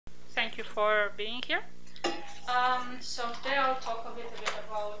Thank you for being here. So today I'll talk a bit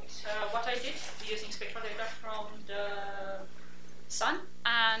about what I did using spectral data from the sun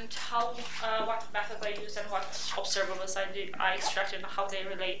and how what methods I used and what observables I extracted and how they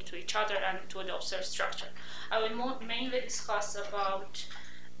relate to each other and to the observed structure. I will mainly discuss about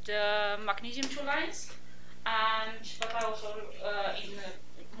the magnesium 2 lines, but I also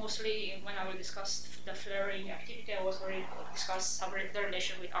mostly when I will discuss the flaring activity, I will also discuss some the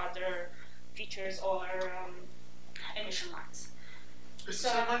relation with other features or emission lines. Is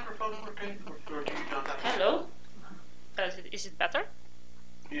the microphone working, or do you not have? Hello. Is it better?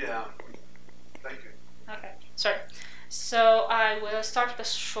 Yeah. Thank you. Okay. Sorry. So I will start with a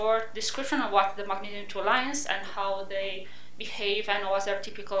short description of what the magnesium 2 lines and how they behave and what their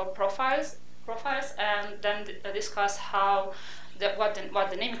typical profiles, and then discuss how what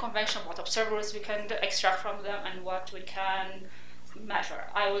the naming convention, what observables we can extract from them, and what we can measure.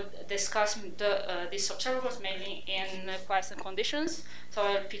 I will discuss these observables mainly in quiescent conditions. So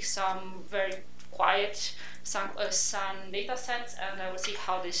I'll pick some very quiet sun data sets, and I will see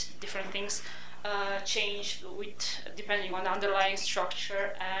how these different things change depending on the underlying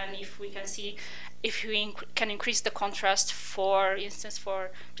structure, and if we can see if we can increase the contrast, for instance, to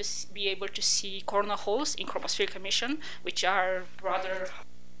be able to see coronal holes in chromospheric emission, which are rather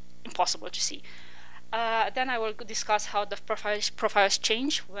impossible to see. Then I will discuss how the profiles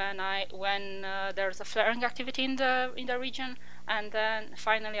change when there's a flaring activity in the region, and then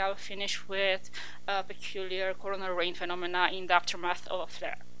finally I'll finish with peculiar coronal rain phenomena in the aftermath of a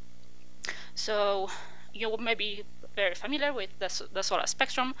flare. So you may be very familiar with the solar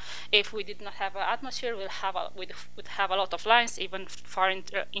spectrum. If we did not have an atmosphere, we'd have a lot of lines, even far in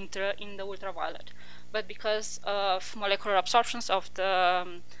the ultraviolet. But because of molecular absorptions of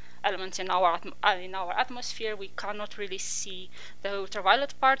the elements in our atmosphere, we cannot really see the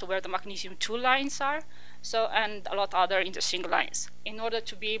ultraviolet part where the magnesium 2 lines are. So, and a lot of other interesting lines. In order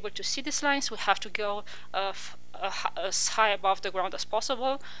to be able to see these lines, we have to go as high above the ground as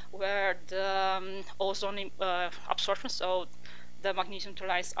possible, where the ozone absorption, so the magnesium 2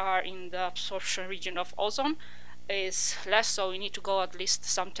 lines are in the absorption region of ozone, is less, so we need to go at least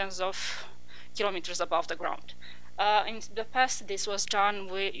some tens of kilometers above the ground. In the past, this was done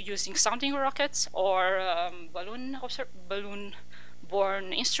using sounding rockets or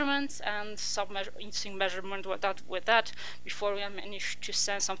balloon-borne instruments, and some interesting measurement with that before we managed to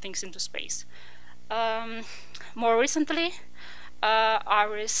send some things into space. More recently,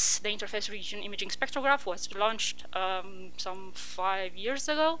 IRIS, the Interface Region Imaging Spectrograph, was launched some 5 years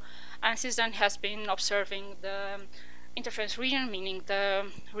ago, and since then has been observing the interference region, meaning the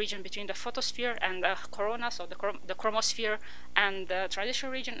region between the photosphere and the corona, so the chromosphere and the transition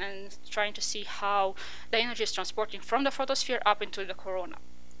region, and trying to see how the energy is transporting from the photosphere up into the corona.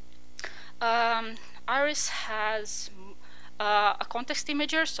 IRIS has a context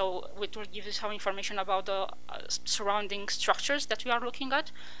imager, so it will give you some information about the surrounding structures that we are looking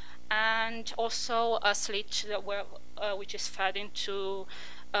at, and also a slit which is fed into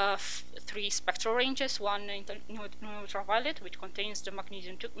 3 spectral ranges, one in ultraviolet, which contains the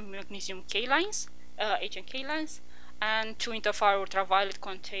magnesium K lines, H and K lines, and 2 interfar ultraviolet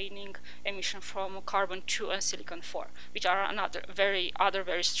containing emission from carbon 2 and silicon 4, which are another very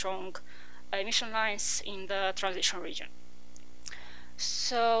strong emission lines in the transition region.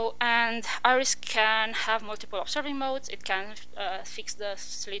 So, and IRIS can have multiple observing modes. It can fix the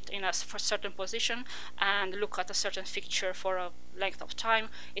slit in a certain position and look at a certain feature for a length of time.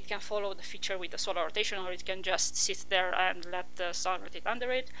 It can follow the feature with the solar rotation, or it can just sit there and let the sun rotate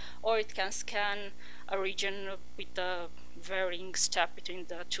under it, or it can scan a region with the varying step between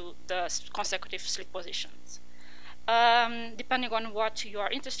the consecutive slit positions. Depending on what you are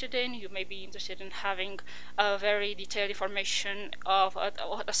interested in, you may be interested in having a very detailed information of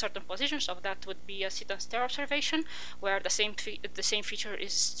a certain position. So that would be a sit and stare observation, where the same feature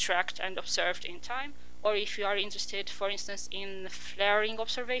is tracked and observed in time. Or if you are interested, for instance, in flaring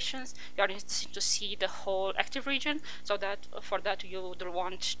observations, you are interested to see the whole active region. So that for that you would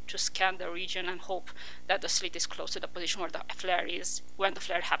want to scan the region and hope that the slit is close to the position where the flare is when the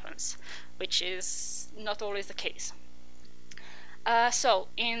flare happens, which is not always the case. So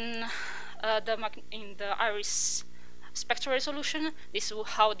in the IRIS spectral resolution, this is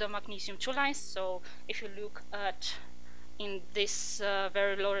how the magnesium 2 lines. So if you look at in this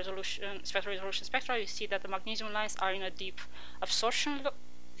very low resolution spectral resolution spectra, you see that the magnesium lines are in a deep absorption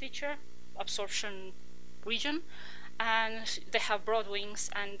region, and they have broad wings.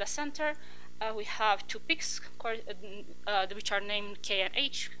 And in the center, we have 2 peaks, which are named K and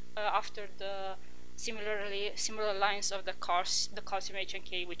H after the Similarly, similar lines of the calcium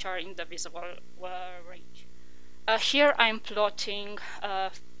HNK, which are in the visible range. Here I'm plotting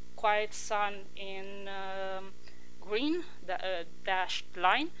quiet sun in green, the dashed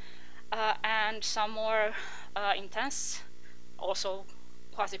line, and some more intense, also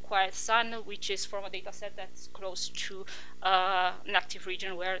quasi-quiet sun, which is from a data set that's close to an active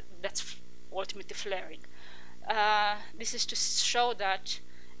region where that's ultimately flaring. This is to show that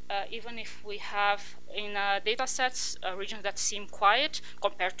even if we have in data sets regions that seem quiet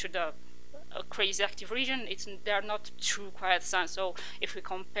compared to the crazy active region, they're not true quiet sun. So if we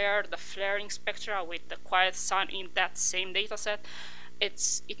compare the flaring spectra with the quiet sun in that same data set,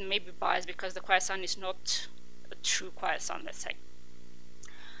 it may be biased because the quiet sun is not a true quiet sun, let's say.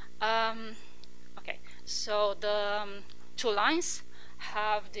 Okay, so the two lines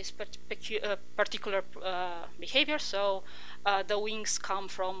have this particular behavior. So the wings come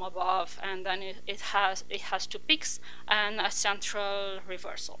from above, and then it has two peaks and a central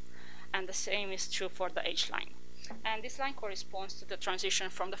reversal. And the same is true for the H line. And this line corresponds to the transition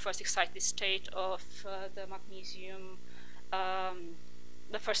from the first excited state of the magnesium,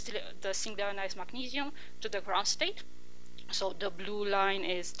 the single ionized magnesium, to the ground state. So the blue line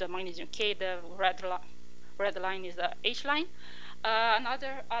is the magnesium K, the red line is the H line.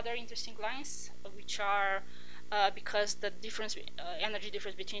 Other interesting lines, which are because the energy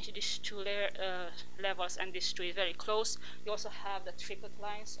difference between these two levels and these two is very close. You also have the triplet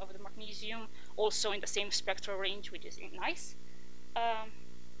lines of the magnesium, also in the same spectral range, which is nice.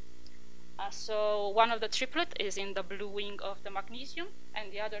 So one of the triplet is in the blue wing of the magnesium,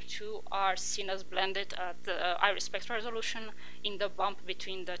 and the other two are seen as blended at the iris spectral resolution in the bump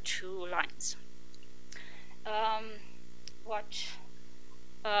between the two lines.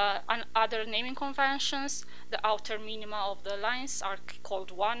 Other naming conventions, the outer minima of the lines are called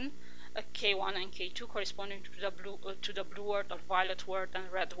 1, K1 and K2, corresponding to the blue word or violet word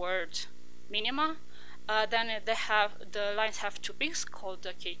and red word minima. Then the lines have two peaks called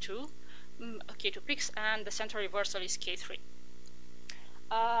the K2 peaks, and the central reversal is K3.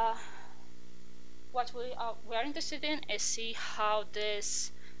 What we are interested in is see how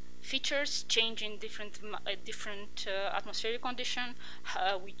these features change in different atmospheric condition,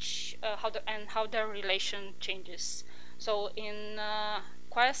 how their relation changes. So in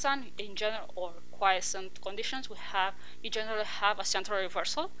quiescent in general, or quiescent conditions, we generally have a central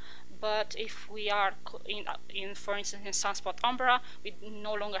reversal. But if we are for instance, in sunspot umbra, we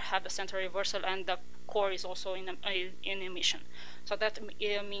no longer have the central reversal, and the core is also in emission. So that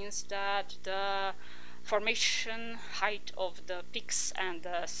means that the formation height of the peaks and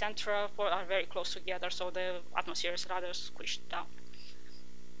the central are very close together, so the atmosphere is rather squished down.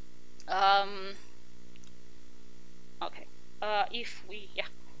 Okay, if we, yeah.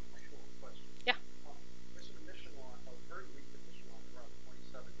 Yeah. There's an emission line, a very weak emission line around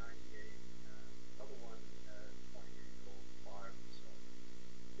 2798, and another one at 2805. So,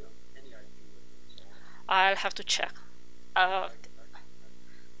 do you have any idea what it's on? I'll have to check. I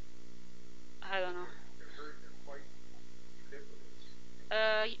don't know. They're quite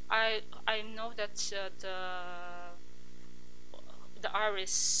ubiquitous. I know that the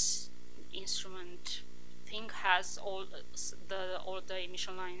iris instrument thing has all the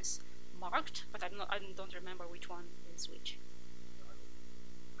emission lines marked, but I don't remember which one is which.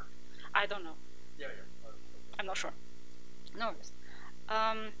 I don't know. Yeah. I'm not sure. No worries.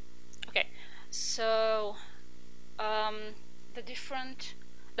 Okay, so the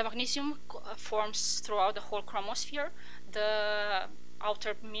magnesium forms throughout the whole chromosphere. The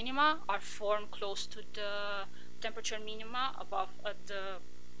outer minima are formed close to the temperature minima above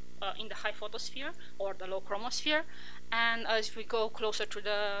in the high photosphere or the low chromosphere, and as we go closer to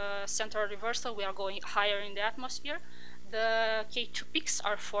the central reversal, we are going higher in the atmosphere. The K2 peaks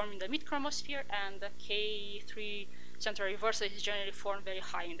are formed in the mid chromosphere, and the K3 central reversal is generally formed very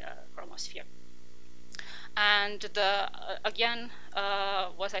high in the chromosphere. And again,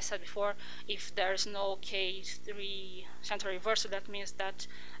 what I said before, if there's no K3 central reversal, that means that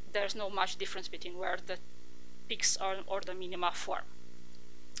there's no much difference between where the peaks are or the minima form.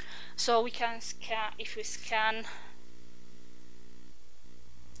 So we can scan, if we scan,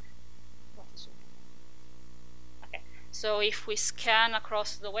 okay. So if we scan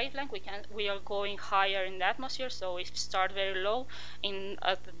across the wavelength, we are going higher in the atmosphere. So we start very low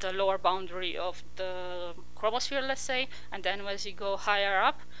at the lower boundary of the chromosphere, let's say, and then as we go higher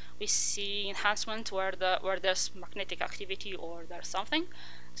up, we see enhancement where there's magnetic activity or there's something.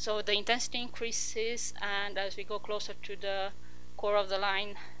 So the intensity increases, and as we go closer to the core of the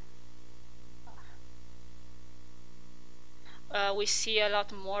line, we see a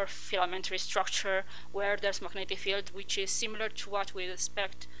lot more filamentary structure where there's magnetic field, which is similar to what we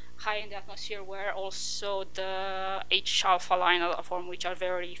expect high in the atmosphere, where also the H alpha line are formed, which are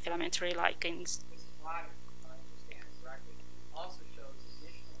very filamentary like in. This plot, if I understand it correctly, also shows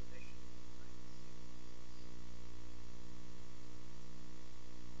additional emission.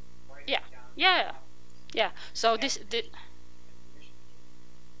 Right Yeah, down yeah, yeah. So Yeah. this,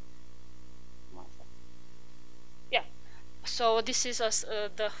 yeah. So this is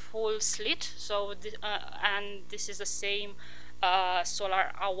the whole slit. So and this is the same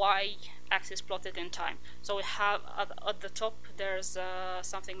solar y axis plotted in time. So we have at the top there's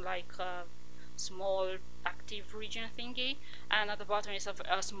something like a small active region thingy, and at the bottom is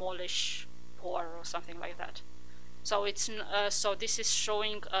a smallish pore or something like that. So it's so this is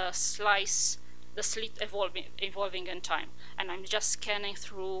showing a slice, the slit evolving in time, and I'm just scanning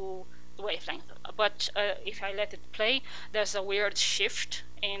through the wavelength. But if I let it play, there's a weird shift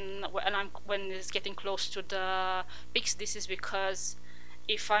in when it's getting close to the peaks. This is because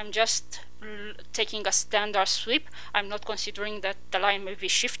if I'm just taking a standard sweep, I'm not considering that the line may be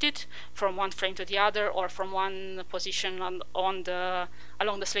shifted from one frame to the other or from one position along the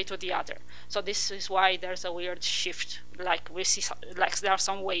slit to the other. So this is why there's a weird shift, like we see, like there are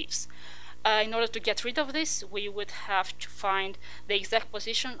some waves. In order to get rid of this, we would have to find the exact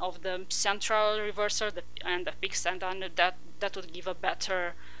position of the central reverser and the peaks, and then that would give a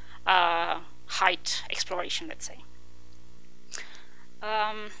better height exploration, let's say.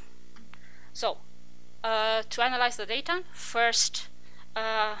 So to analyze the data, first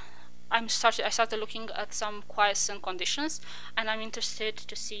I started looking at some quiescent conditions, and I'm interested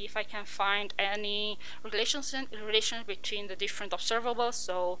to see if I can find any relations between the different observables.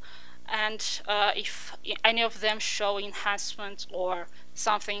 So, and if any of them show enhancement or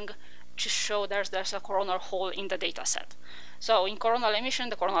something to show there's a coronal hole in the data set. So in coronal emission,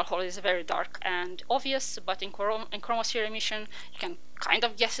 the coronal hole is very dark and obvious, but in chromosphere emission, you can kind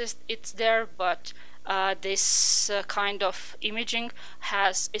of guess it's there, but this kind of imaging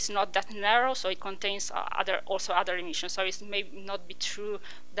is not that narrow, so it contains also other emissions. So it may not be true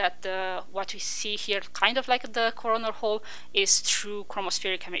that what we see here, kind of like the coronal hole, is true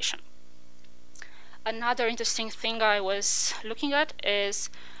chromospheric emission. Another interesting thing I was looking at is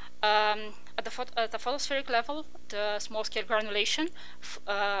at the photospheric level, the small-scale granulation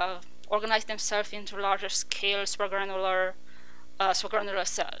organize themselves into larger scale supragranular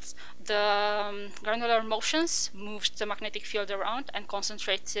cells. The granular motions moves the magnetic field around and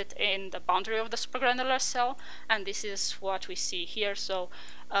concentrates it in the boundary of the supragranular cell, and this is what we see here. So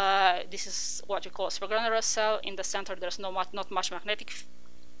this is what we call a supragranular cell. In the center, there's not much magnetic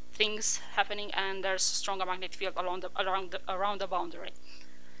things happening, and there's a stronger magnetic field around the boundary.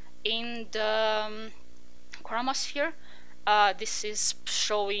 In the chromosphere, this is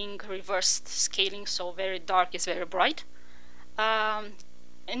showing reversed scaling, so very dark is very bright.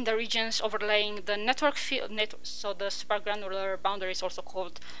 In the regions overlaying the network field, so the supragranular boundary is also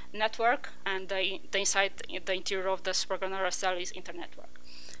called network, and the interior of the supragranular cell is internetwork.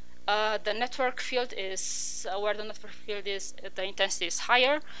 The network field is where the network field is, the intensity is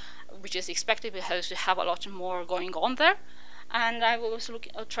higher, which is expected because we have a lot more going on there. And I was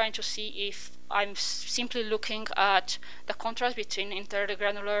trying to see if I'm simply looking at the contrast between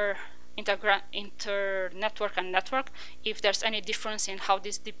internetwork and network, if there's any difference in how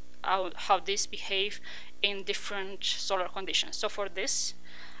this behave in different solar conditions. So for this,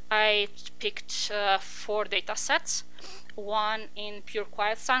 I picked 4 data sets. One in pure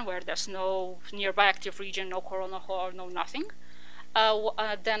quiet sun, where there's no nearby active region, no coronal hole, no nothing.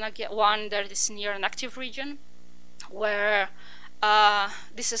 Then I get one that is near an active region, where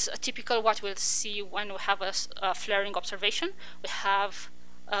this is a typical what we'll see when we have a flaring observation. We have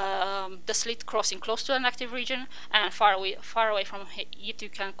the slit crossing close to an active region, and far away from it, you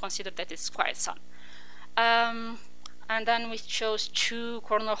can consider that it's quiet sun. And then we chose 2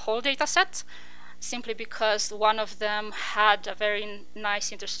 coronal hole data sets, simply because one of them had a very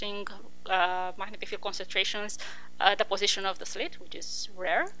nice, interesting magnetic field concentrations at the position of the slit, which is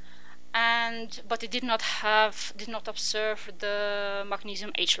rare. But it did not observe the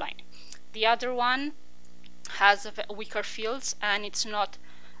magnesium H line. The other one has weaker fields, and it's not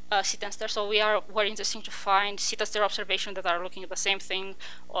sit and stare. So we are very interesting to find sit and stare observations that are looking at the same thing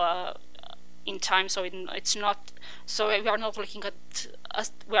in time. So it's not. So we are not looking at.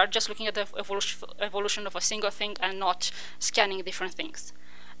 We are just looking at the evolution of a single thing and not scanning different things.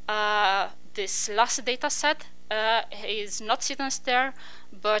 This last data set is not sit and stare,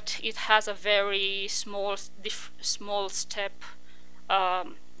 but it has a very small step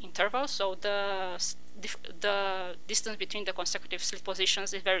interval. So the the distance between the consecutive slit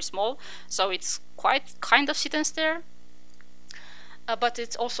positions is very small, so it's quite kind of sit and stare. But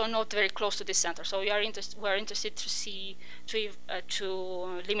it's also not very close to the center. So we're interested to see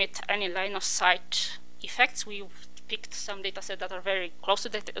to limit any line of sight effects. We've picked some data sets that are very close to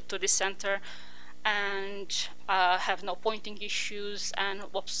the center and have no pointing issues and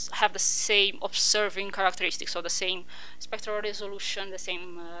have the same observing characteristics, so the same spectral resolution, the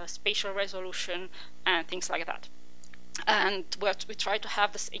same spatial resolution, and things like that. And we try to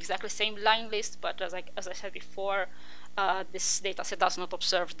have this exactly same line list, but as I said before, this data set does not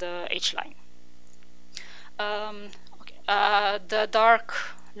observe the H line. The dark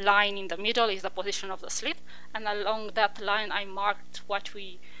line in the middle is the position of the slit, and along that line I marked what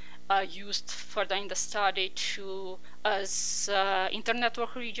we used further in the study as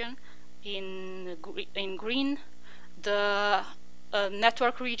internetwork region in green, the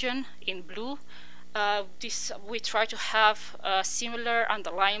network region in blue. We try to have a similar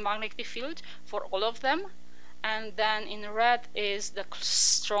underlying magnetic field for all of them, and then in red is the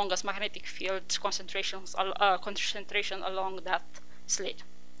strongest magnetic field concentration along that slit.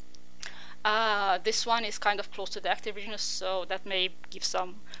 This one is kind of close to the active region, so that may give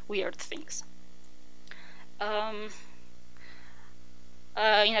some weird things. In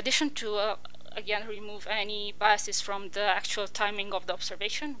addition to again remove any biases from the actual timing of the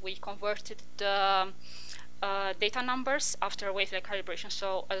observation, we converted the data numbers after wavelength calibration.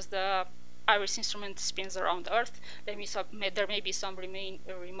 So as the IRIS instrument spins around Earth, there may be some remaining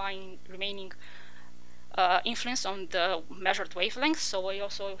influence on the measured wavelength, so we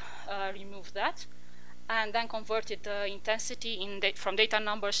also removed that, and then converted the intensity from data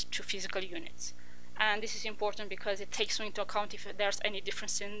numbers to physical units. And this is important because it takes into account if there's any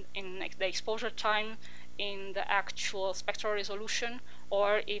difference in the exposure time, in the actual spectral resolution,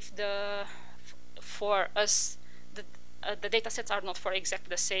 or if for us the data sets are not for exactly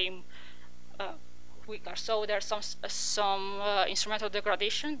the same weaker. So there's some instrumental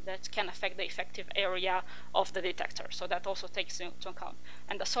degradation that can affect the effective area of the detector. So that also takes into account.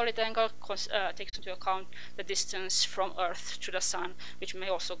 And the solid angle takes into account the distance from Earth to the Sun, which may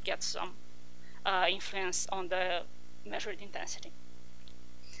also get some influence on the measured intensity.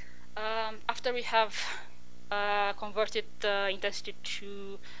 After we have converted the intensity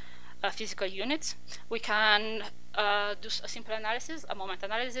to physical units, we can do a simple analysis, a moment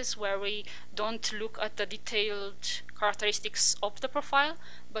analysis, where we don't look at the detailed characteristics of the profile,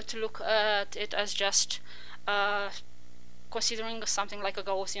 but look at it as just considering something like a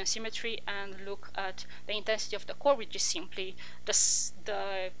Gaussian symmetry, and look at the intensity of the core, which is simply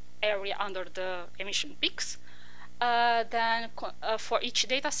the area under the emission peaks. Then for each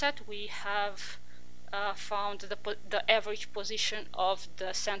data set, we have found the average position of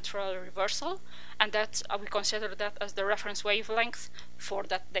the central reversal, and that we consider that as the reference wavelength for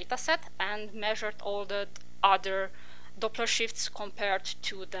that data set, and measured all the other Doppler shifts compared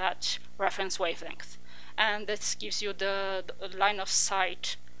to that reference wavelength. And this gives you the line of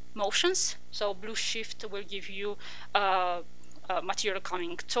sight motions. So blue shift will give you material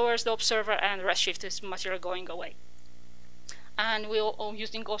coming towards the observer, and red shift is material going away. And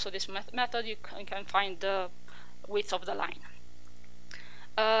using also this method, you can find the width of the line.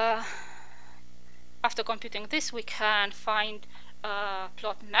 After computing this, we can find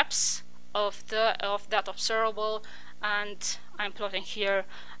plot maps of that observable, and I'm plotting here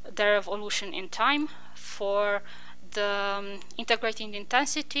their evolution in time for the integrating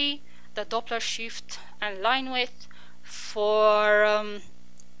intensity, the Doppler shift, and line width for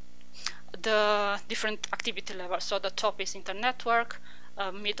the different activity levels. So the top is internetwork,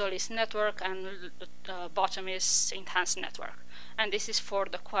 middle is network, and bottom is enhanced network. And this is for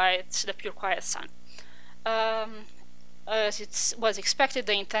the pure quiet sun. As it was expected,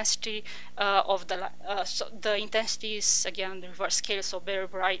 the intensity of the intensity is again the reverse scale, so very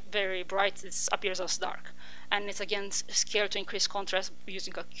bright, it appears as dark, and it's again scaled to increase contrast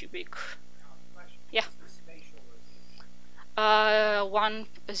using a cubic. Yeah.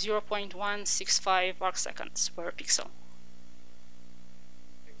 0.165 arc seconds per pixel.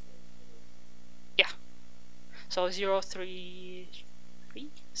 Yeah. So 0.33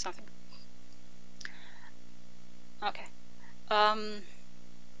 something. Okay.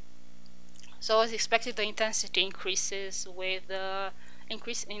 So as expected, the intensity increases with the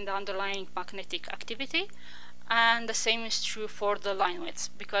increase in the underlying magnetic activity, and the same is true for the line width,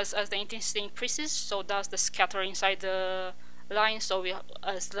 because as the intensity increases, so does the scatter inside the line. So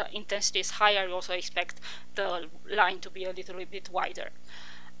as the intensity is higher, we also expect the line to be a little bit wider.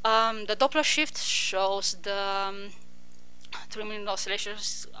 The Doppler shift shows the 3 million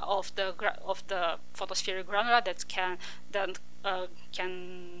oscillations of the photospheric granula that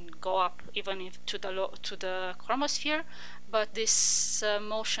can go up even to the chromosphere, but this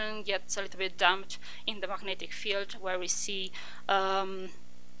motion gets a little bit damped in the magnetic field, where we see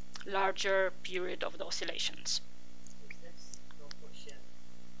larger period of the oscillations.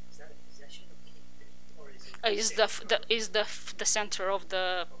 Is the center of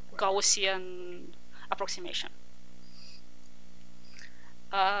the Gaussian approximation.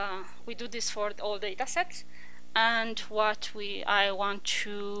 We do this for all data sets, and what I want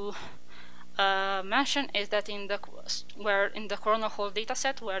to mention is that in the coronal hole data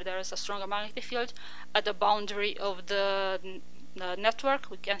set, where there is a stronger magnetic field, at the boundary of the network,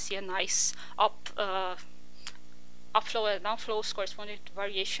 we can see a nice upflow and downflows corresponding to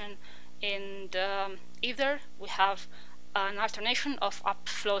variation in the either we have an alternation of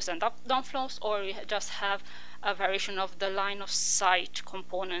upflows and downflows, or we just have a variation of the line of sight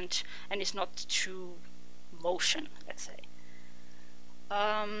component, and it's not true motion, let's say.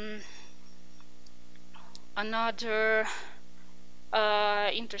 Another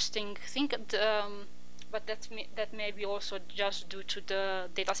interesting thing, but that may be also just due to the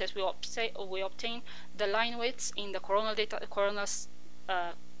datasets we obtain. The line widths in the coronal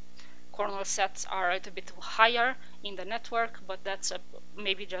sets are a little bit higher in the network, but that's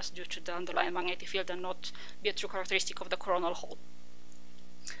maybe just due to the underlying magnetic field and not be a true characteristic of the coronal hole.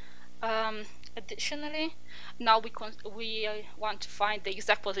 Additionally, now we want to find the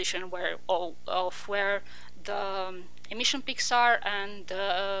exact position of where the emission peaks are and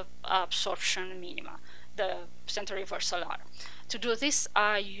the absorption minima, the center reversal are. To do this,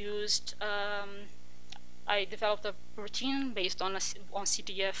 I developed a routine based on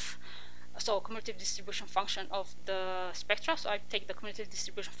CDF, so cumulative distribution function of the spectra. So I take the cumulative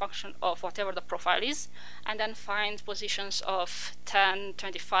distribution function of whatever the profile is, and then find positions of 10,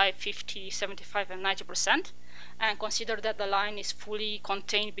 25, 50, 75, and 90%, and consider that the line is fully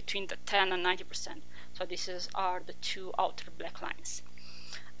contained between the 10 and 90%. So these are the two outer black lines.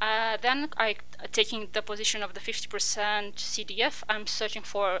 Then taking the position of the 50% CDF, I'm searching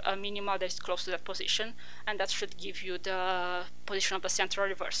for a minima that is close to that position, and that should give you the position of the central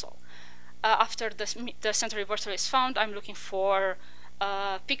reversal. After the central reversal is found, I'm looking for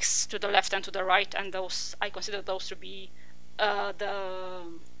peaks to the left and to the right, and I consider those to be the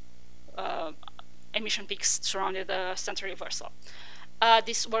emission peaks surrounding the central reversal.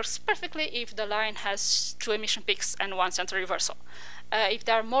 This works perfectly if the line has 2 emission peaks and 1 central reversal. If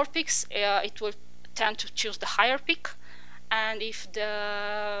there are more peaks, it will tend to choose the higher peak, and if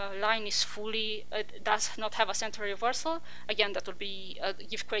the line is fully does not have a central reversal, again that will be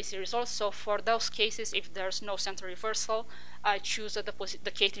give crazy results. So for those cases, if there's no central reversal, I choose the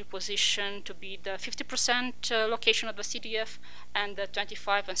K3 position to be the 50% location of the CDF, and the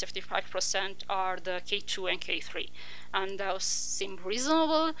 25 and 75% are the K2 and K3, and those seem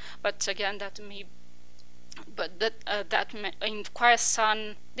reasonable. But again, in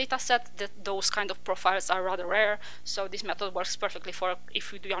quiescent dataset, those kind of profiles are rather rare, so this method works perfectly for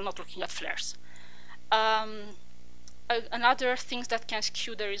if we are not looking at flares. Another thing that can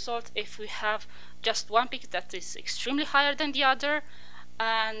skew the result if we have just one peak that is extremely higher than the other,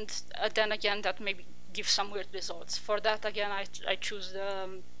 and then again that maybe gives some weird results. For that, again, I choose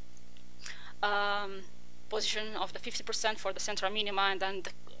the position of the 50% for the central minima, and then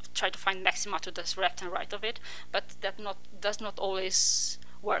try to find maxima to the left and right of it, but that does not always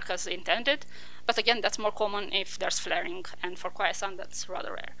work as intended. But again, that's more common if there's flaring, and for quiescent that's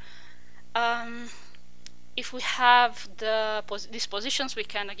rather rare. If we have these positions, we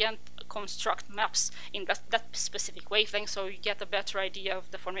can again construct maps in that specific wavelength, so we get a better idea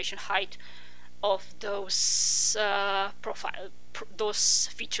of the formation height of those those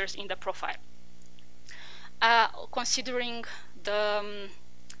features in the profile. Considering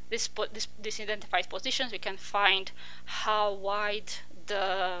these identified positions, we can find how wide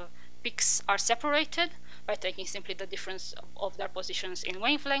the peaks are separated by taking simply the difference of their positions in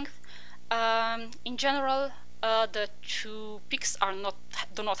wavelength. In general, the two peaks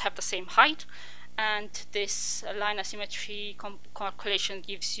do not have the same height, and this line asymmetry calculation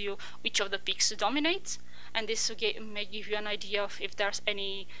gives you which of the peaks dominates, and this may give you an idea of if there's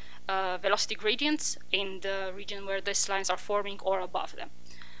any velocity gradients in the region where these lines are forming or above them.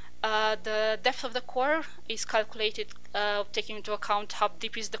 The depth of the core is calculated taking into account how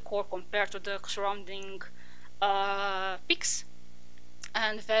deep is the core compared to the surrounding peaks,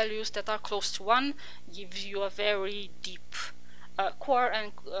 and values that are close to 1 gives you a very deep core,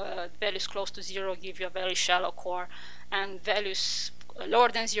 and values close to 0 give you a very shallow core, and values lower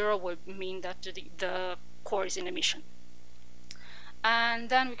than 0 will mean that the core is in emission. And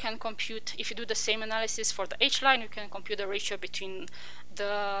then we can compute, if you do the same analysis for the H line, you can compute the ratio between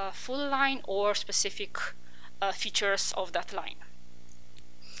the full line or specific features of that line.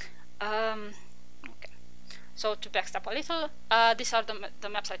 Okay. So to backstep a little, these are the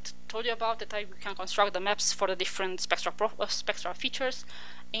maps I told you about, that we can construct the maps for the different spectral features.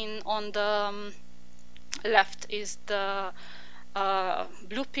 On the left is the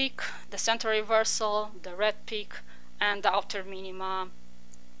blue peak, the center reversal, the red peak, and the outer minima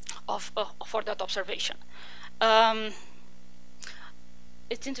for that observation.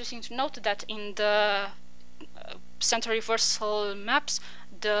 It's interesting to note that in the center reversal maps,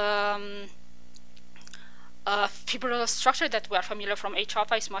 the fibrillar structure that we are familiar from H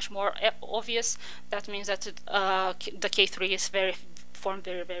alpha is much more obvious. That means that the K3 is formed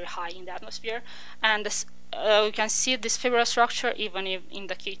very, very high in the atmosphere, and this, we can see this fibrillar structure even in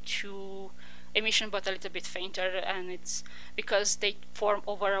the K2 emission, but a little bit fainter, and it's because they form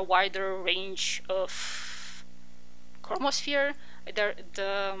over a wider range of chromosphere. The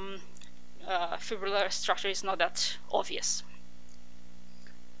fibrillar structure is not that obvious.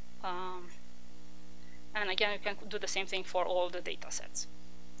 And again, you can do the same thing for all the data sets.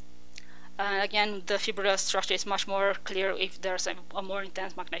 And again, the fibrillar structure is much more clear if there's a more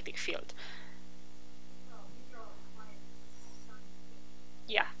intense magnetic field.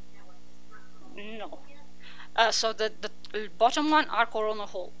 Yeah. No. So the bottom one are coronal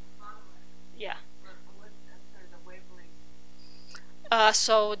hole. Yeah.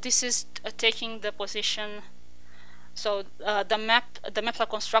 So this is taking the position. So the maps are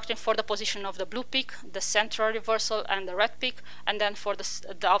constructed for the position of the blue peak, the central reversal, and the red peak, and then for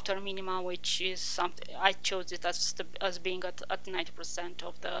the outer minima, which is something I chose it as being at 90%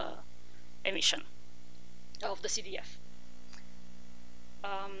 of the emission of the CDF.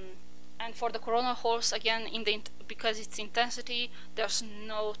 And for the coronal holes, again, because it's intensity, there's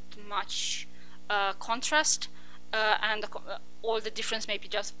not much contrast, and all the difference may be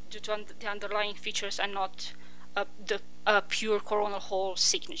just due to the underlying features and not the pure coronal hole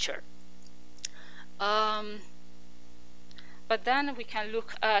signature. But then we can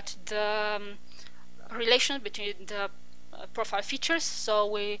look at the relation between the profile features.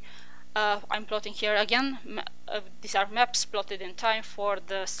 So I'm plotting here again. These are maps plotted in time for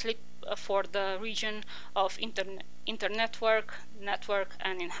the for the region of internetwork, network,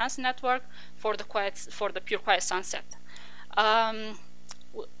 and enhanced network for the pure quiet sunset. In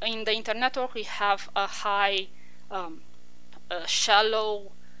the internetwork, we have a high,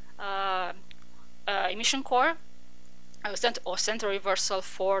 shallow emission core, or center reversal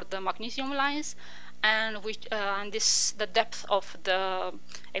for the magnesium lines, and the depth of the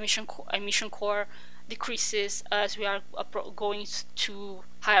emission core decreases as we are going to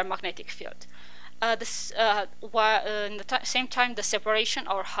higher magnetic field. While in the same time, the separation,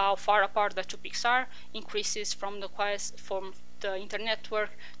 or how far apart the two peaks are, increases from the internetwork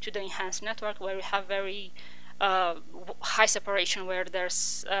to the enhanced network, where we have very high separation, where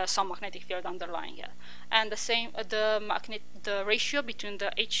there's some magnetic field underlying it. And the ratio between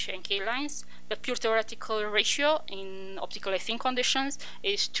the H and K lines, the pure theoretical ratio in optically thin conditions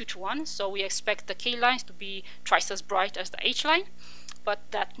is 2:1. So we expect the K lines to be twice as bright as the H line, but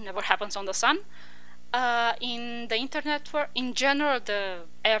that never happens on the sun. In the internetwork, in general, the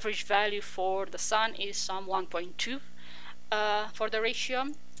average value for the sun is some 1.2 for the ratio.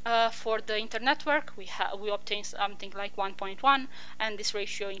 For the internetwork, we obtain something like 1.1, and this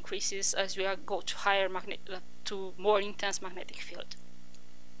ratio increases as we go to to more intense magnetic field.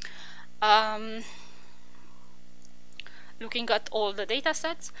 Looking at all the data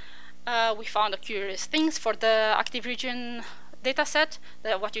sets, we found a curious things. For the active region dataset,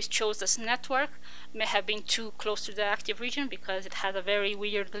 what you chose as network may have been too close to the active region because it had a very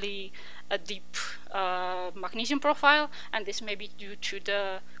weirdly deep magnesium profile, and this may be due to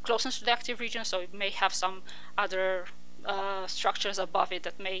the closeness to the active region, so it may have some other structures above it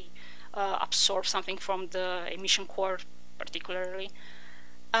that may absorb something from the emission core particularly.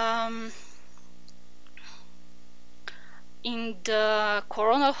 In the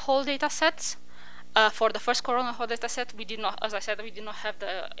coronal hole datasets, for the first coronal hole dataset, we did not, as I said, we did not have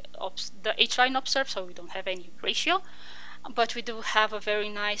the H line observed, so we don't have any ratio. But we do have a very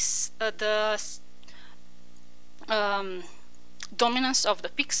nice dominance of the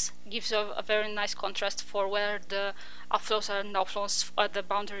peaks gives a very nice contrast for where the upflows and outflows at the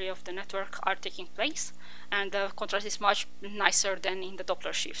boundary of the network are taking place, and the contrast is much nicer than in the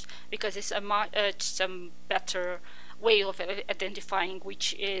Doppler shift because it's a better way of identifying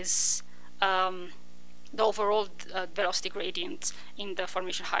which is the overall velocity gradient in the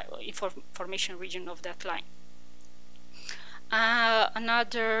formation region of that line.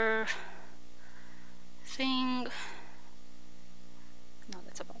 Another thing, no,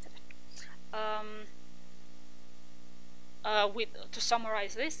 that's about it. To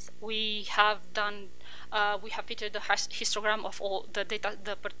summarize this, we have fitted the histogram of all the data,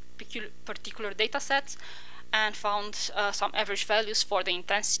 the particular data sets, and found some average values for the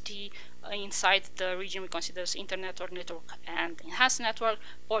intensity inside the region we consider as internet or network and enhanced network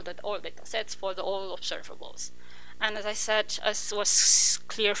for all data sets for the all observables. And as I said, as was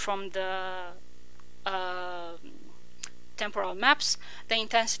clear from the temporal maps, the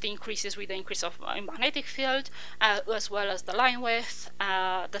intensity increases with the increase of magnetic field, as well as the line width.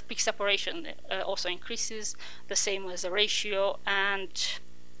 The peak separation also increases, the same as the ratio, and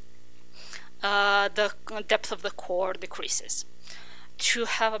the depth of the core decreases. To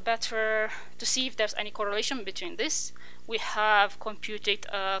see if there's any correlation between this, we have computed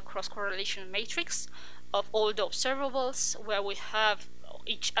a cross-correlation matrix of all the observables, where we have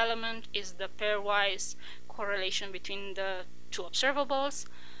each element is the pairwise correlation between the two observables.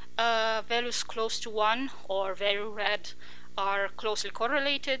 Values close to 1 or very red are closely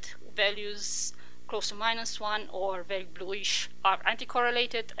correlated. Values close to -1 or very bluish are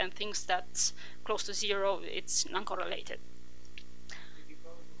anti-correlated, and things that's close to 0, it's non-correlated.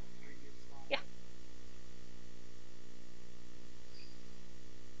 Yeah.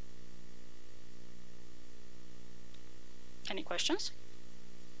 Any questions?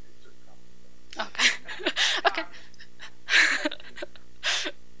 Okay. Okay.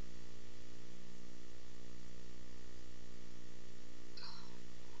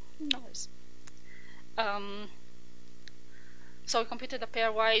 No worries. So we computed a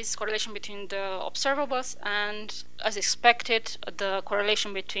pairwise correlation between the observables, and as expected, the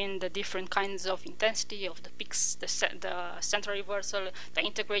correlation between the different kinds of intensity of the peaks, the central reversal, the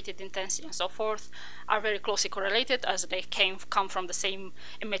integrated intensity, and so forth, are very closely correlated, as they come from the same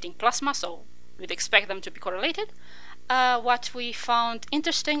emitting plasma, so we'd expect them to be correlated. What we found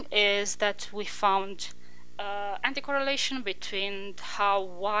interesting is that we found anti-correlation between how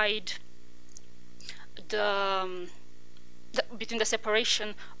wide between the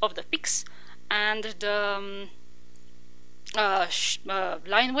separation of the peaks and the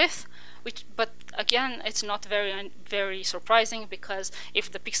line width, but again, it's not very surprising, because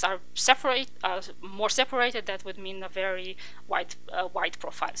if the peaks are more separated, that would mean a very wide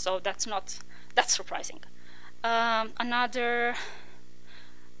profile. So that's not that surprising. Another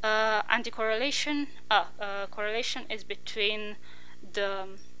anti-correlation correlation is between the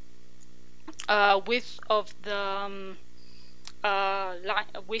width of the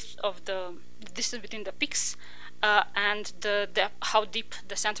distance between the peaks and how deep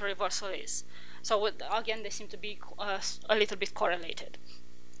the central reversal is. So again, they seem to be a little bit correlated.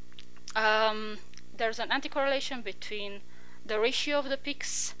 There's an anti-correlation between the ratio of the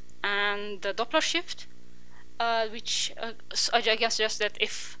peaks and the Doppler shift, which again suggests that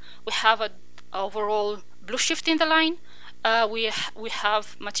if we have an overall blue shift in the line, we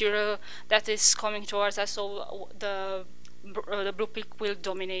have material that is coming towards us, so the blue peak will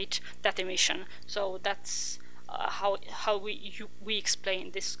dominate that emission. So that's how we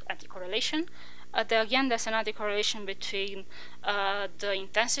explain this anti-correlation. Again, there's an anti-correlation between the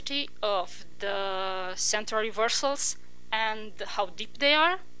intensity of the central reversals and how deep they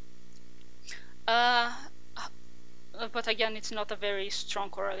are. But again, it's not a very strong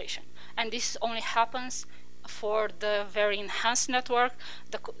correlation. And this only happens for the very enhanced network.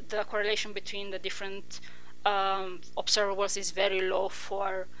 The correlation between the different observables is very low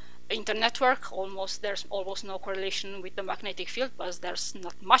for internetwork. There's almost no correlation with the magnetic field, because there's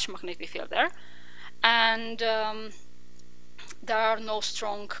not much magnetic field there. And there are no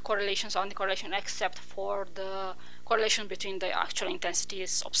strong correlations on the correlation, except for the correlation between the actual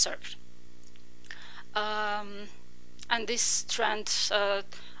intensities observed. And this trend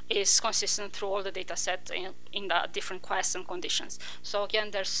is consistent through all the data set in the different quests and conditions. So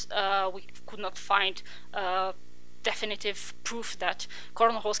again, we could not find definitive proof that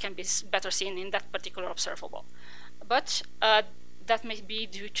coronal holes can be better seen in that particular observable. But that may be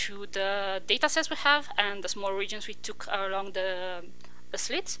due to the data sets we have and the small regions we took along the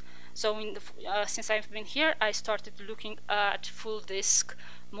slits. So since I've been here, I started looking at full disk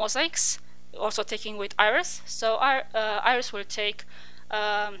mosaics, also taking with Iris. So Iris will take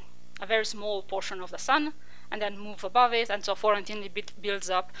a very small portion of the sun and then move above it and so forth until it builds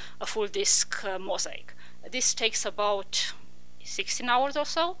up a full disk mosaic. This takes about 16 hours or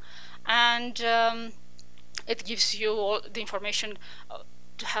so, and it gives you all the information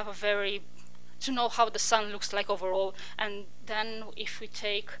to have a very to know how the sun looks like overall. And then if we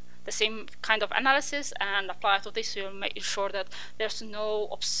take the same kind of analysis and apply it to this, we'll make sure that there's no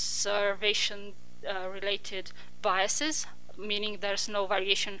observation related biases, meaning there's no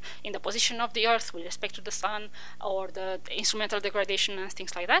variation in the position of the Earth with respect to the sun or the instrumental degradation and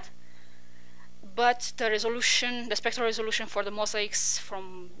things like that. But the resolution, the spectral resolution for the mosaics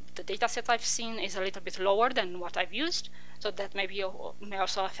from the data set I've seen is a little bit lower than what I've used, so that may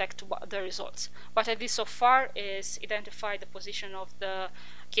also affect the results. What I did so far is identify the position of the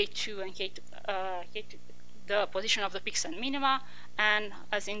K2 and K2, the position of the peaks and minima, and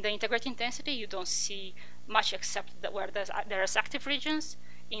as in the integrated intensity, you don't see much except that where there's active regions.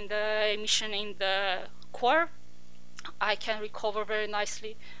 In the emission in the core, I can recover very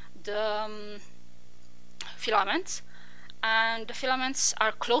nicely the filaments, and the filaments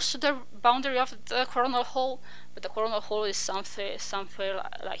are close to the boundary of the coronal hole, but the coronal hole is somewhere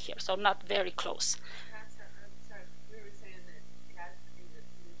like here, so not very close. I'm sorry, we were saying that it has to be the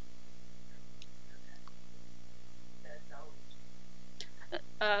fusion.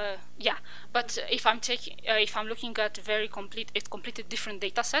 Yeah, but if I'm looking at completely different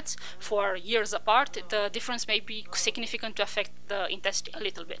data sets for years apart, the difference may be significant to affect the intensity a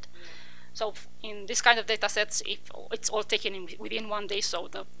little bit. So in this kind of data sets, if it's all taken within 1 day, so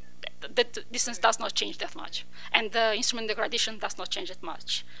the distance does not change that much, and the instrument degradation does not change that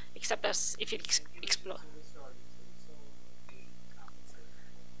much, except as if it explodes.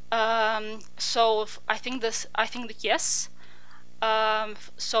 So I think yes.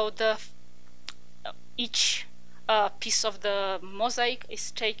 So each piece of the mosaic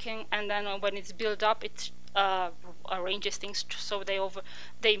is taken, and then when it's built up, it arranges things so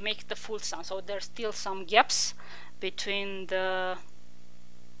they make the full sun. So there's still some gaps between the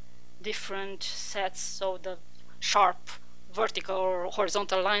different sets. So the sharp vertical or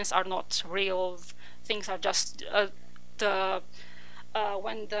horizontal lines are not real things, are just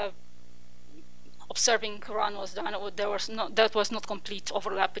when the observing run was done, that was not complete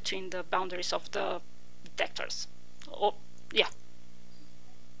overlap between the boundaries of the detectors. Oh, yeah.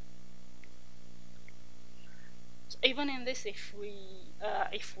 So even in this, if we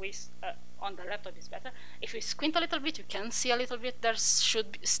on the laptop is better. If we squint a little bit, you can see a little bit. There's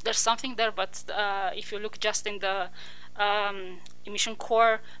something there, but if you look just in the emission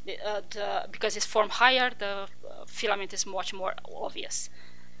core, because it's formed higher, the filament is much more obvious.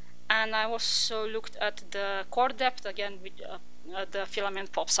 And I also looked at the core depth again. The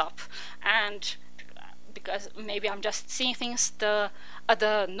filament pops up, and because maybe I'm just seeing things, at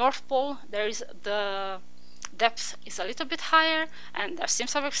the North Pole there is the depth is a little bit higher, and there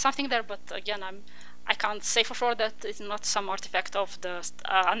seems to be something there. But again, I can't say for sure that it's not some artifact of the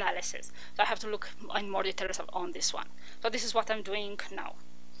analysis. So I have to look in more details on this one. So this is what I'm doing now.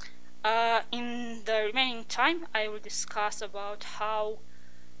 In the remaining time, I will discuss about how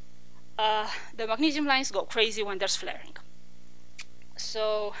the magnesium lines go crazy when there's flaring.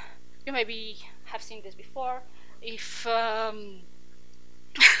 So you maybe have seen this before. If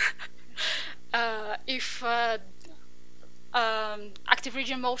active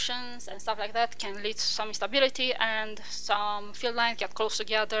region motions and stuff like that can lead to some instability, and some field lines get close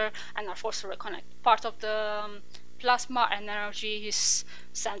together and are forced to reconnect. Part of the plasma and energy is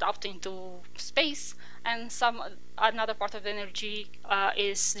sent out into space, and another part of the energy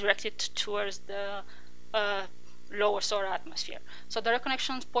is directed towards the lower solar atmosphere. So the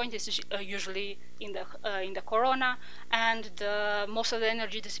reconnection point is usually in the corona, and most of the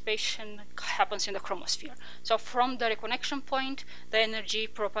energy dissipation happens in the chromosphere. So from the reconnection point, the energy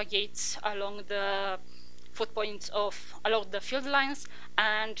propagates along the footpoints along the field lines,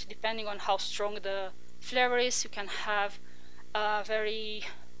 and depending on how strong the flare is, you can have a very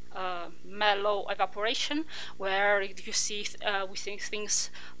mellow evaporation, where you see we see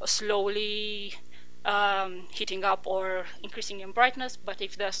things slowly heating up or increasing in brightness. But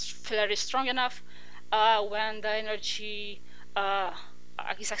if the flare is strong enough, when the energy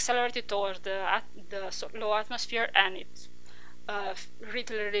is accelerated towards the low atmosphere, and it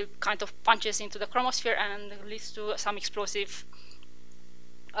literally kind of punches into the chromosphere and leads to some explosive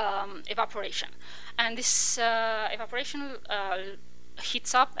evaporation. And this evaporation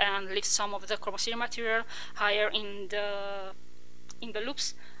heats up and lifts some of the chromosphere material higher in the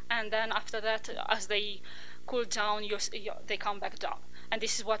loops, and then after that, as they cool down, they come back down. And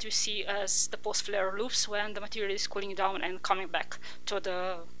this is what you see as the post-flare loops, when the material is cooling down and coming back to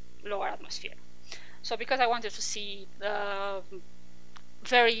the lower atmosphere. So because I wanted to see the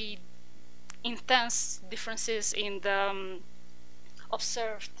very intense differences in the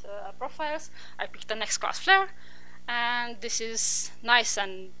observed profiles, I picked the next class flare, And this is nice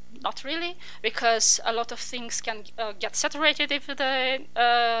and not really, because a lot of things can get saturated if the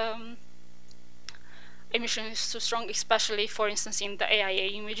emission is too strong, especially, for instance, in the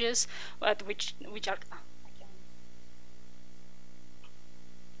AIA images, which are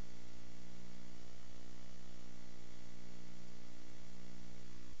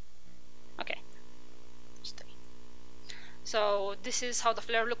okay. So this is how the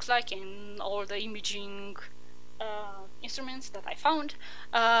flare looks like in all the imaging instruments that I found,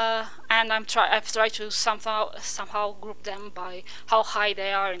 and I've tried to somehow group them by how high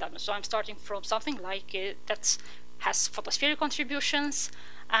they are in that. So I'm starting from something like that has photospheric contributions,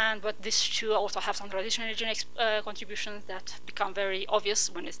 but these two also have some radiation energy contributions that become very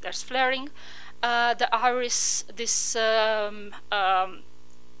obvious when there's flaring. The iris, this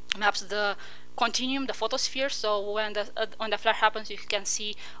maps the continuum, the photosphere. So when the flare happens, you can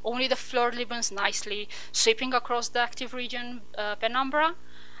see only the floor ribbons nicely sweeping across the active region penumbra.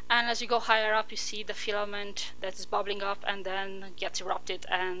 And as you go higher up, you see the filament that is bubbling up and then gets erupted,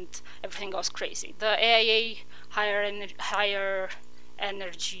 and everything goes crazy. The AIA higher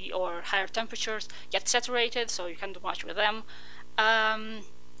energy or higher temperatures get saturated, so you can't do much with them.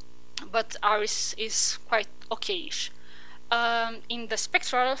 But ours is quite okayish. In the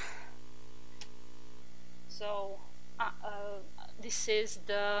spectral, so this is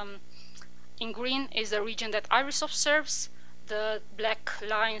in green is the region that IRIS observes. The black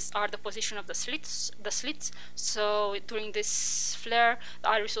lines are the position of the slits. So during this flare, the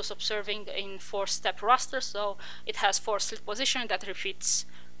IRIS was observing in 4-step raster, so it has 4 slit position that repeats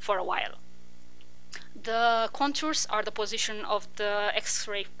for a while. The contours are the position of the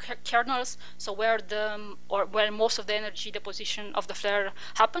X-ray kernels, so where most of the energy deposition of the flare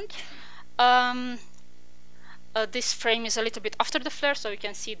happened. This frame is a little bit after the flare, so you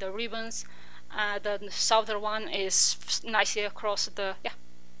can see the ribbons. The southern one is nicely across the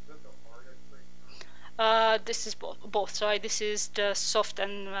this is both. So this is the soft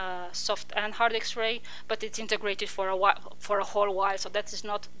and hard X-ray, but it's integrated for a whole while, so it's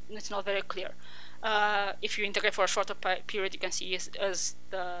not very clear. If you integrate for a shorter period, you can see as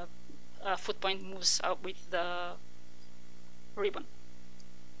the foot point moves with the ribbon.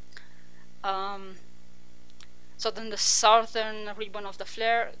 So then the southern ribbon of the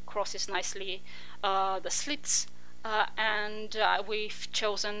flare crosses nicely the slits, and we've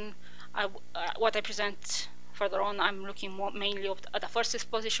chosen what I present further on. I'm looking mainly at the first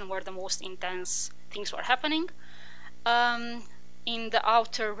position where the most intense things were happening. In the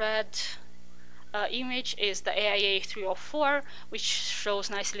outer red image is the AIA 304, which shows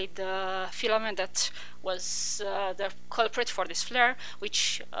nicely the filament that was the culprit for this flare,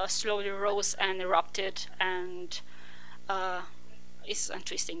 which slowly rose and erupted and is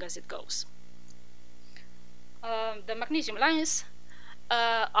untwisting as it goes. The magnesium lines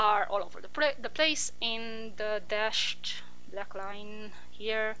are all over the place. In the dashed black line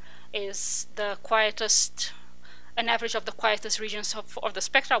here is the quietest, an average of the quietest regions of the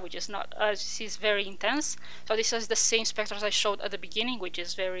spectra, which is not this is very intense. So this is the same spectra as I showed at the beginning, which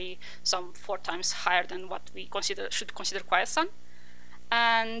is some 4 times higher than what we should consider quiet sun.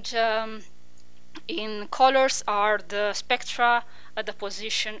 And in colors are the spectra at the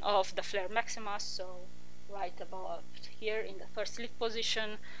position of the flare maxima, so right about here in the first slit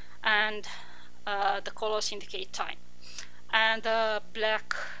position, and the colors indicate time. And the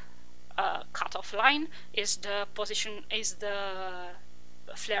black cutoff line is the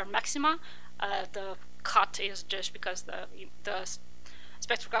flare maxima. The cut is just because the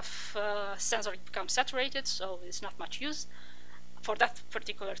spectrograph sensor becomes saturated, so it's not much use for that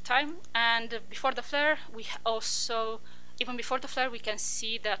particular time. And before the flare, even before the flare, we can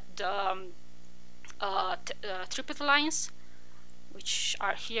see that the triplet lines, which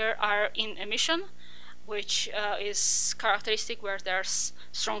are here, are in emission, which is characteristic where there's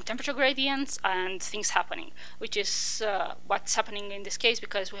strong temperature gradients and things happening, which is what's happening in this case,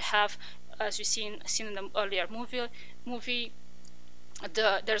 because we have, as you've seen in the earlier movie,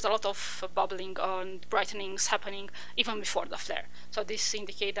 there's a lot of bubbling and brightenings happening even before the flare. So this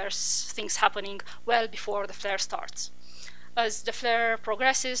indicates there's things happening well before the flare starts. As the flare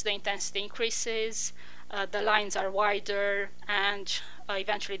progresses, the intensity increases, the lines are wider, and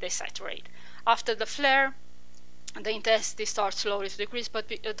eventually they saturate. After the flare, the intensity starts slowly to decrease, but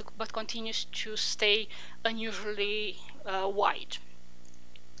continues to stay unusually wide.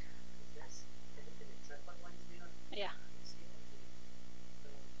 Yeah.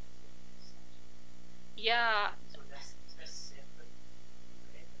 Yeah.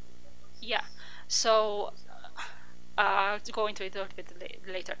 Yeah. So I'll go into it a little bit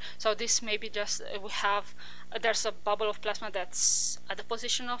later. So this may be just we have there's a bubble of plasma that's at the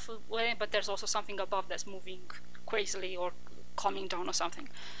position of wave, but there's also something above that's moving crazily or coming down or something.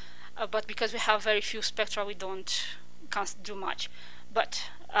 But because we have very few spectra, we can't do much. But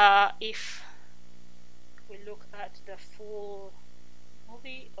if we look at the full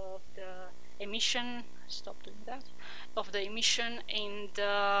movie of the emission, stop doing that, of the emission in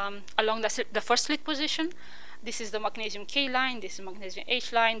the along the first slit position. This is the magnesium K line, this is magnesium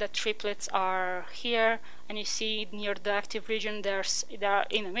H line, the triplets are here, and you see near the active region they are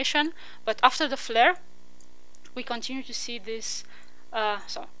in emission. But after the flare, we continue to see this,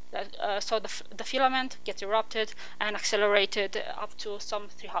 so the filament gets erupted and accelerated up to some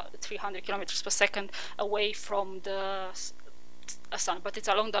 300 kilometers per second away from the sun, but it's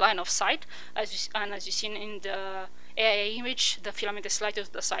along the line of sight, as you've seen in the AIA image, the filament is slightly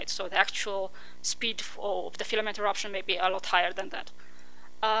to the side, so the actual speed of the filament eruption may be a lot higher than that.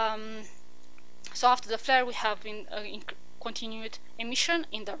 So after the flare, we have continued emission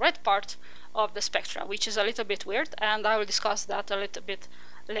in the red part of the spectra, which is a little bit weird, and I will discuss that a little bit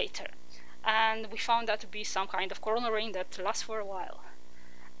later. And we found that to be some kind of coronal rain that lasts for a while.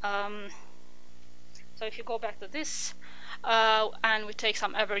 So if you go back to this, and we take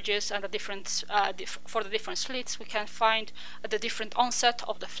some averages and the different for the different slits, we can find the different onset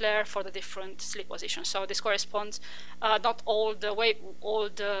of the flare for the different slit positions. So this corresponds, not all the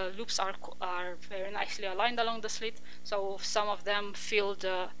loops are very nicely aligned along the slit. So some of them feel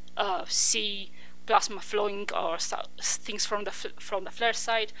the see plasma flowing or things from the flare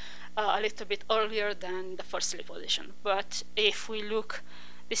side a little bit earlier than the first slit position. But if we look,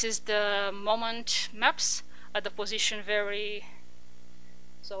 this is the moment maps at the position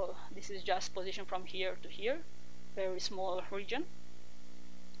so this is just position from here to here, very small region.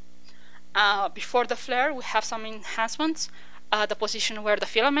 Before the flare, we have some enhancements, the position where the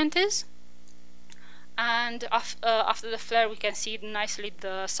filament is, and after the flare we can see nicely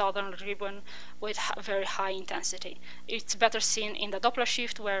the southern ribbon with very high intensity. It's better seen in the Doppler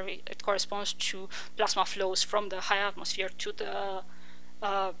shift, where it corresponds to plasma flows from the high atmosphere to the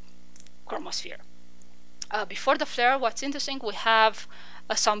chromosphere. Before the flare, what's interesting, we have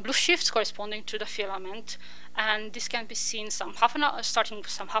some blue shifts corresponding to the filament, and this can be seen starting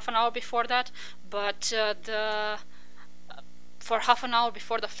some half an hour before that, but for half an hour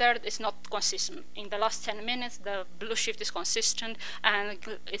before the flare it's not consistent. In the last 10 minutes the blue shift is consistent, and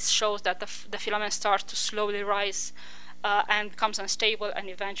it shows that the filament starts to slowly rise and becomes unstable and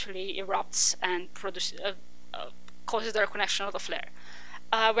eventually erupts and causes the reconnection of the flare.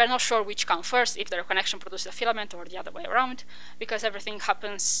 We're not sure which comes first, if the reconnection produces the filament or the other way around, because everything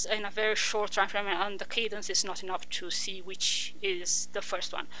happens in a very short time frame and the cadence is not enough to see which is the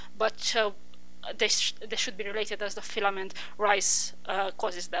first one. But they should be related, as the filament rise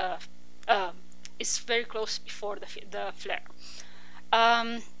causes is very close before the flare.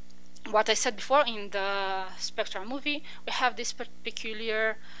 What I said before, in the spectral movie, we have this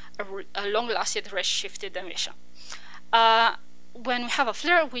peculiar long-lasting redshifted emission. When we have a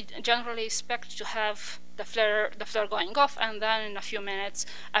flare, we generally expect to have the flare going off, and then in a few minutes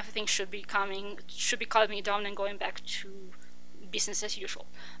everything should be calming down and going back to business as usual.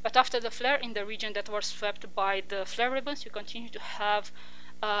 But after the flare, in the region that was swept by the flare ribbons, you continue to have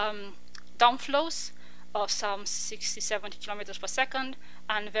downflows of some 60-70 kilometers per second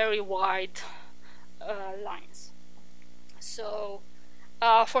and very wide lines. So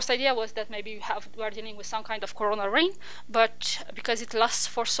first idea was that maybe we are dealing with some kind of coronal rain, but because it lasts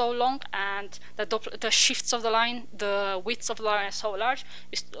for so long and the shifts of the line, the widths of the line are so large,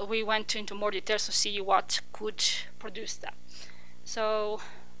 we went into more details to see what could produce that. So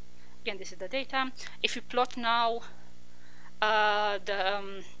again, this is the data. If you plot now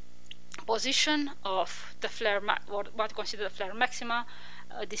the position of the flare, what consider the flare maxima,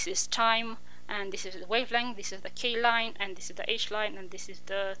 this is time, and this is the wavelength, this is the K line, and this is the H line, and this is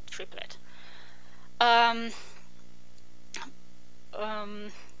the triplet. And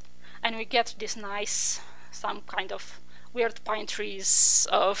we get this nice, some kind of weird pine trees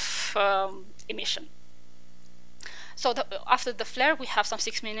of emission. So after the flare, we have some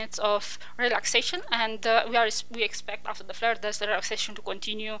 6 minutes of relaxation, and we expect after the flare the relaxation to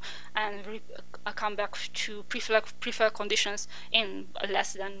continue and come back to pre-flare conditions in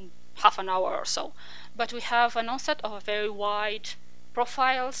less than half an hour or so. But we have an onset of very wide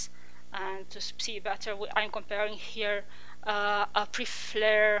profiles, and to see better, I'm comparing here a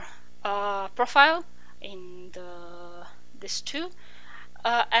pre-flare profile in these two.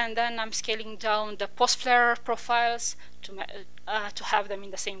 And then I'm scaling down the post-flare profiles to have them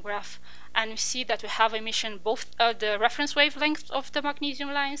in the same graph. And we see that we have emission both the reference wavelength of the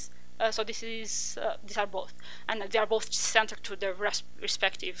magnesium lines. So these are both, and they are both centered to the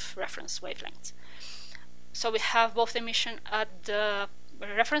respective reference wavelengths. So we have both emission at the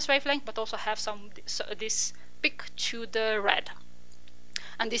reference wavelength, but also have this peak to the red.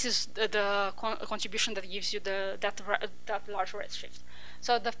 And this is the contribution that gives you that large redshift.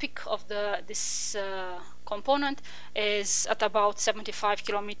 So the peak of this component is at about 75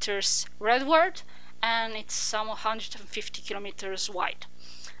 kilometers redward, and it's some 150 kilometers wide,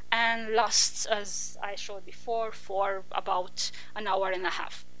 and lasts, as I showed before, for about an hour and a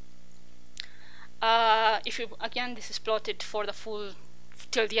half. Again, this is plotted for the full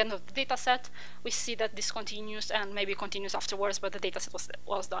till the end of the data set. We see that this continues and maybe continues afterwards, but the data set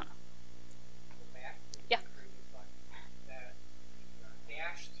was done. Yeah.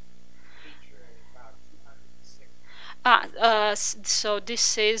 So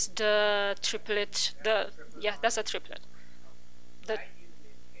this is the triplet. Yeah, that's a triplet.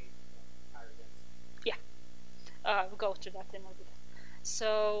 Yeah. We'll go to that in a bit.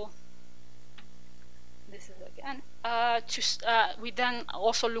 So this is again. We then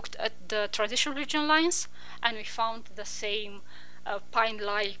also looked at the transition region lines, and we found the same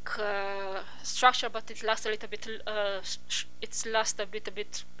pine-like structure, but it lasts a little bit. It lasts a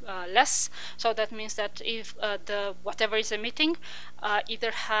bit less. So that means that if the whatever is emitting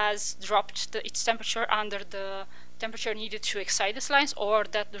either has dropped its temperature under the temperature needed to excite these lines, or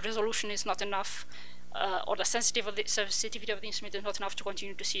that the resolution is not enough, or the sensitivity of the instrument is not enough to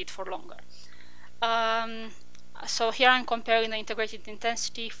continue to see it for longer. So here I'm comparing the integrated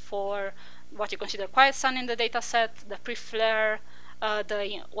intensity for what you consider quiet sun in the data set, the pre-flare, for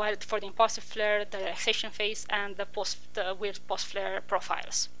the impulsive flare, the relaxation phase, and the weird post-flare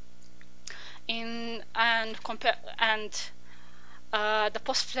profiles. The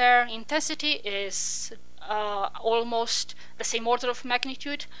post-flare intensity is almost the same order of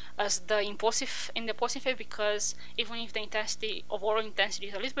magnitude as in the impulsive phase, because even if the overall intensity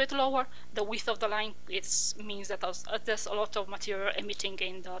is a little bit lower, the width of the line means that there's a lot of material emitting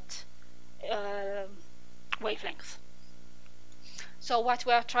in that wavelength. So what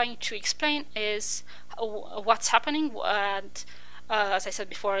we are trying to explain is what's happening, and as I said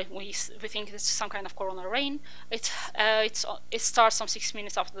before, we think it's some kind of coronal rain. It starts some 6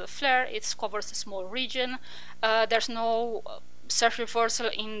 minutes after the flare. It covers a small region. There's no surf reversal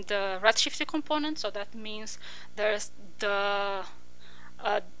in the redshifted component, so that means there's not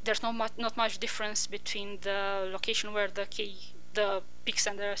much difference between the location where the peaks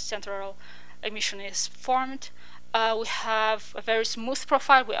and the central emission is formed. We have a very smooth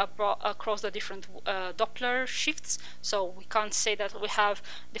profile across the different Doppler shifts, so we can't say that we have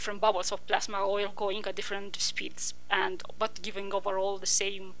different bubbles of plasma oil going at different speeds, but giving overall the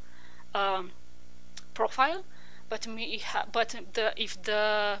same profile. But if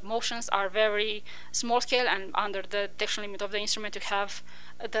the motions are very small scale and under the detection limit of the instrument, you have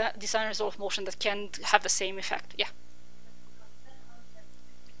the design resolved motion that can have the same effect. Yeah.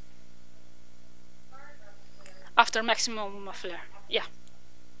 After maximum flare, yeah.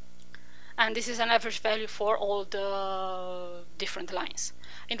 And this is an average value for all the different lines.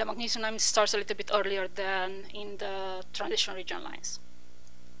 In the magnesium line, it starts a little bit earlier than in the transition region lines.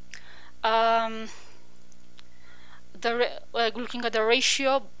 Looking at the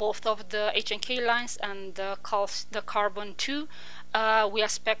ratio, both of the H and K lines and the carbon 2, we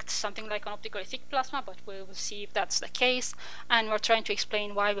expect something like an optically thick plasma, but we will see if that's the case. And we're trying to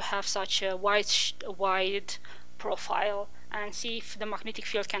explain why we have such a wide profile and see if the magnetic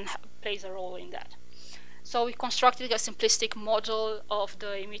field plays a role in that. So we constructed a simplistic model of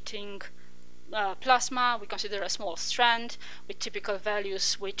the emitting plasma. We consider a small strand with typical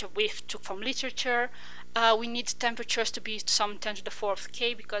values which we took from literature. We need temperatures to be some 10 to the 4th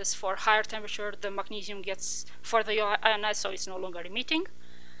K, because for higher temperature the magnesium gets further ionized, so it's no longer emitting.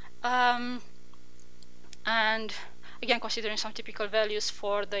 And again, considering some typical values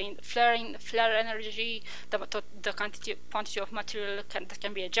for the flare energy, the quantity of material that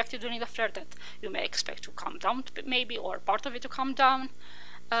can be ejected during the flare that you may expect to come down, maybe, or part of it to come down.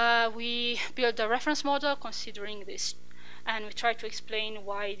 We build a reference model considering this, and we try to explain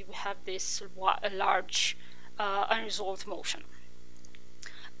why we have this large unresolved motion.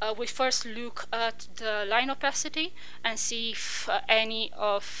 We first look at the line opacity and see if any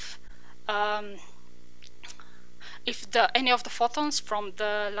of if any of the photons from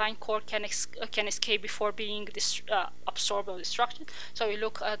the line core can escape before being absorbed or destructed. So we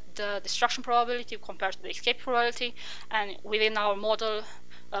look at the destruction probability compared to the escape probability, and within our model,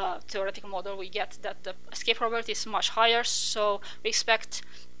 theoretical model, we get that the escape probability is much higher. So we expect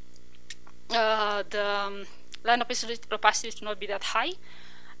the line opacity to not be that high.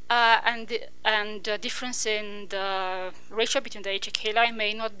 And the difference in the ratio between the HAK line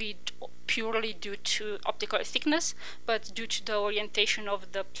may not be purely due to optical thickness, but due to the orientation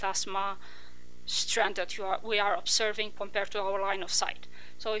of the plasma strand that we are observing compared to our line of sight.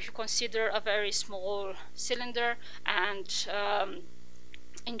 So if you consider a very small cylinder, and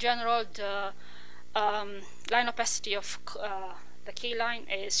in general the line opacity of the K line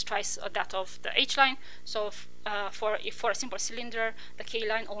is twice that of the H line. So for a simple cylinder, the K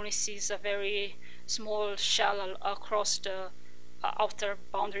line only sees a very small shell across the outer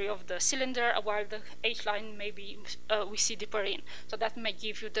boundary of the cylinder, while the H line maybe we see deeper in. So that may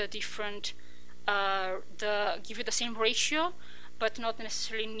give you the different, give you the same ratio, but not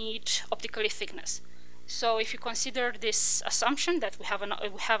necessarily need optically thickness. So if you consider this assumption that we have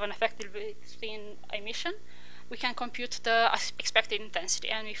an effectively thin emission, we can compute the expected intensity,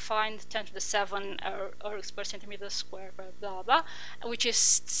 and we find 10 to the 7 ergs per centimeter square, blah, blah, blah, which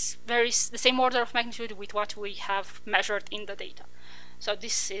is the same order of magnitude with what we have measured in the data. So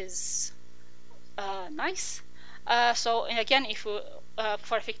this is nice. So again, if we,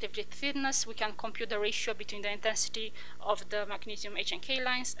 for effective thinness, we can compute the ratio between the intensity of the magnesium H and K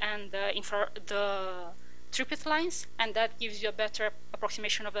lines and the triplet lines, and that gives you a better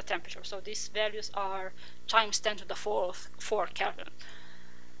approximation of the temperature. So these values are times 10 to the 4 Kelvin.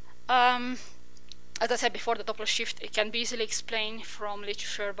 As I said before, the Doppler shift, it can be easily explained from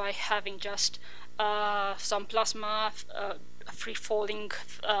literature by having just some plasma free falling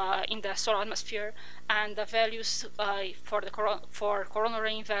in the solar atmosphere, and the values for coronal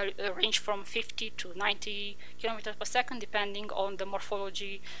rain range from 50 to 90 kilometers per second, depending on the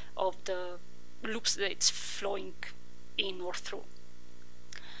morphology of the loops that it's flowing in or through.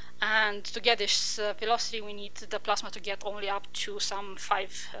 And to get this velocity, we need the plasma to get only up to some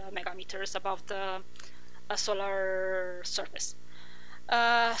 5 megameters above the solar surface.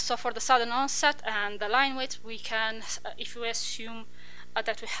 So for the sudden onset and the line weight, we can, if we assume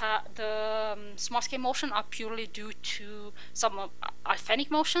that we have the small scale motion are purely due to some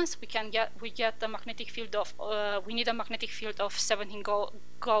alphanic motions, we get the magnetic field of we need a magnetic field of 17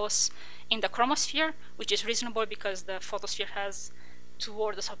 Gauss in the chromosphere, which is reasonable because the photosphere has 2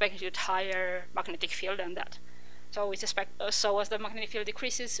 orders of magnitude higher magnetic field than that. So we suspect so as the magnetic field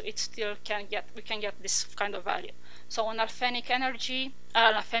decreases, we can get this kind of value. So an alphanic energy,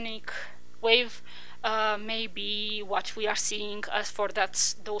 an alphanic wave may be what we are seeing as for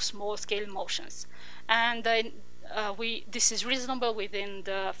those small scale motions, and then this is reasonable within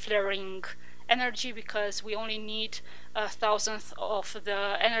the flaring energy, because we only need 1,000th of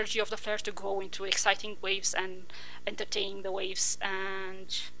the energy of the flare to go into exciting waves and entertaining the waves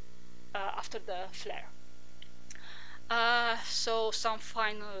and after the flare. So some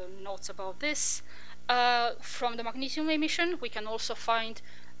final notes about this. From the magnesium emission, we can also find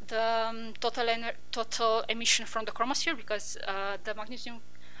the total emission from the chromosphere, because the magnesium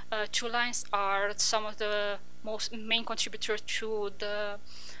 2 lines are some of the main contributors to the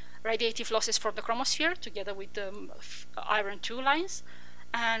radiative losses from the chromosphere, together with the iron 2 lines,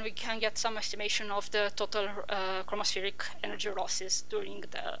 and we can get some estimation of the total chromospheric energy losses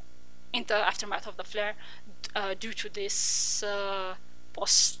in the aftermath of the flare due to this to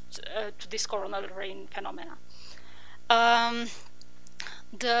this coronal rain phenomena.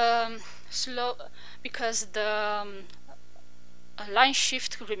 Because the line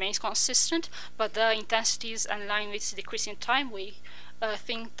shift remains consistent, but the intensities and line widths decrease in time, we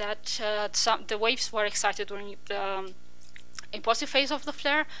think that the waves were excited during the impulsive phase of the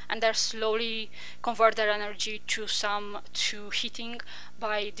flare, and they slowly convert their energy to heating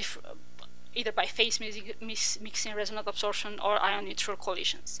by either by phase mixing, resonant absorption, or ion neutral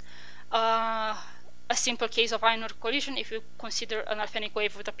collisions. A simple case of ion neutral collision, if you consider an alphanic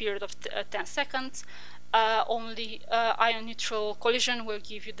wave with a period of 10 seconds, only ion neutral collision will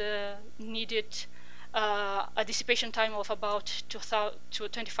give you the needed a dissipation time of about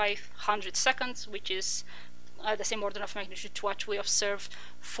 2,500 seconds, which is the same order of magnitude to what we observed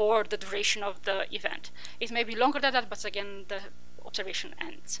for the duration of the event. It may be longer than that, but again, the observation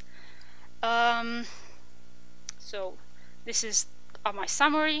ends. So this is my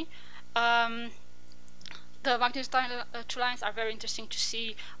summary. The magnesium 2 lines are very interesting to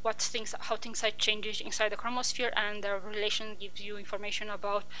see how things are changing inside the chromosphere, and their relation gives you information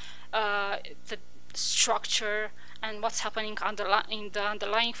about structure and what's happening in the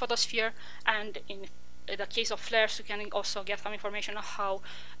underlying photosphere, and in the case of flares, you can also get some information on how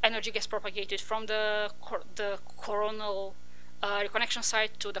energy gets propagated from the coronal reconnection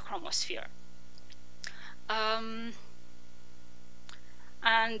site to the chromosphere.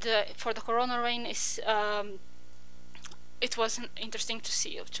 And for the coronal rain, it was interesting to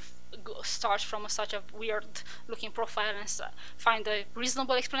see, to start from such a weird looking profile and find a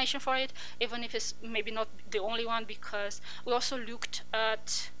reasonable explanation for it, even if it's maybe not the only one, because we also looked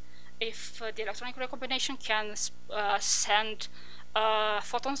at if the electronic recombination can send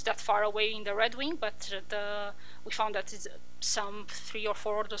photons that far away in the red wing, but we found that it's some 3 or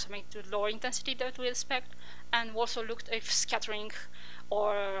 4 orders of magnitude lower intensity that we expect, and we also looked if scattering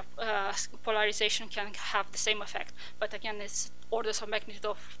or polarization can have the same effect, but again it's orders of magnitude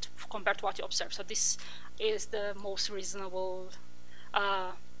compared to what you observe. So this is the most reasonable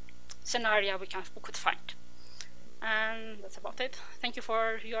scenario we could find. And that's about it. Thank you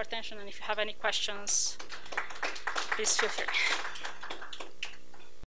for your attention, and if you have any questions, please feel free.